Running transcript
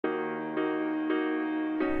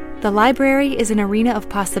The library is an arena of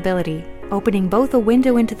possibility, opening both a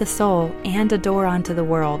window into the soul and a door onto the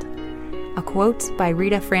world. A quote by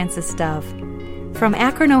Rita Francis Dove. From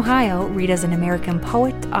Akron, Ohio, Rita's an American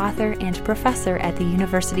poet, author, and professor at the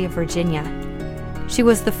University of Virginia. She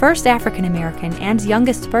was the first African American and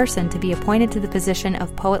youngest person to be appointed to the position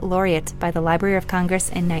of Poet Laureate by the Library of Congress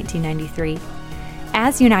in 1993.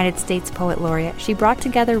 As United States Poet Laureate, she brought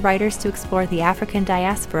together writers to explore the African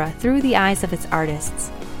diaspora through the eyes of its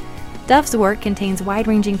artists. Dove's work contains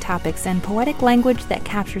wide-ranging topics and poetic language that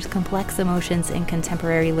captures complex emotions in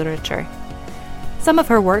contemporary literature. Some of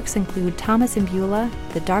her works include Thomas and Beulah,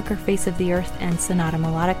 The Darker Face of the Earth, and Sonata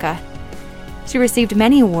Melodica. She received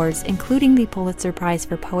many awards, including the Pulitzer Prize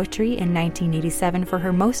for Poetry in 1987 for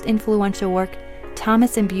her most influential work,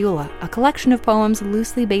 Thomas and Beulah, a collection of poems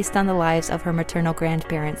loosely based on the lives of her maternal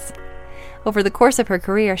grandparents. Over the course of her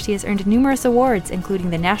career, she has earned numerous awards, including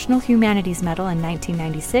the National Humanities Medal in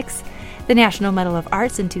 1996, the National Medal of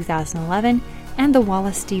Arts in 2011, and the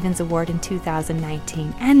Wallace Stevens Award in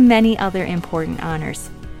 2019, and many other important honors.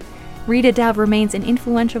 Rita Dove remains an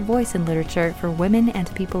influential voice in literature for women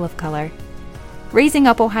and people of color. Raising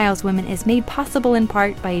Up Ohio's Women is made possible in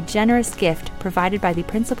part by a generous gift provided by the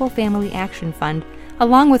Principal Family Action Fund,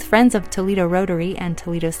 along with Friends of Toledo Rotary and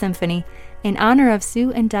Toledo Symphony, in honor of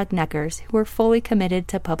Sue and Doug Neckers, who are fully committed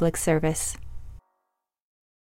to public service.